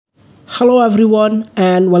Hello everyone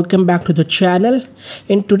and welcome back to the channel.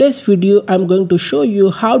 In today's video I'm going to show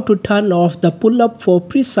you how to turn off the pull-up for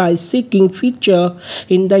precise seeking feature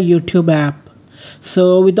in the YouTube app.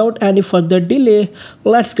 So without any further delay,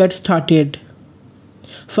 let's get started.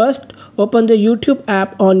 First, open the YouTube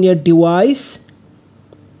app on your device.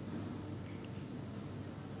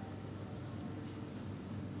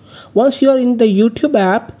 Once you are in the YouTube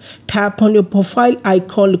app, tap on your profile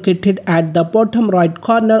icon located at the bottom right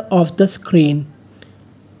corner of the screen.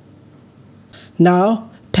 Now,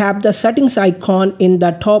 tap the settings icon in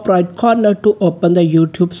the top right corner to open the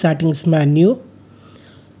YouTube settings menu.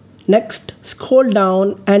 Next, scroll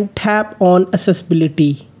down and tap on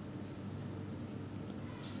accessibility.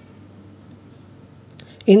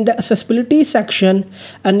 In the accessibility section,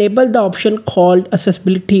 enable the option called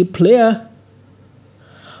accessibility player.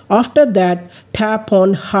 After that, tap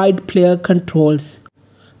on Hide Player Controls.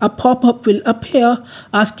 A pop-up will appear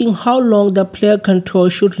asking how long the player control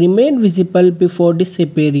should remain visible before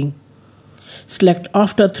disappearing. Select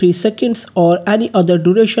after 3 seconds or any other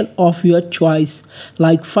duration of your choice,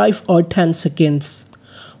 like 5 or 10 seconds.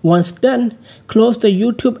 Once done, close the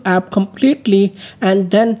YouTube app completely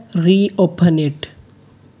and then reopen it.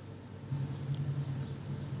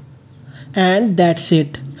 And that's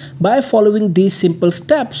it. By following these simple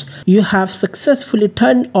steps, you have successfully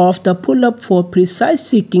turned off the pull-up for precise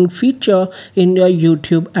seeking feature in your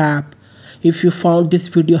YouTube app. If you found this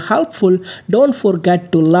video helpful, don't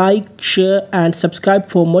forget to like, share and subscribe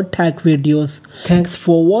for more tech videos. Thanks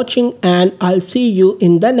for watching and I'll see you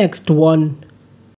in the next one.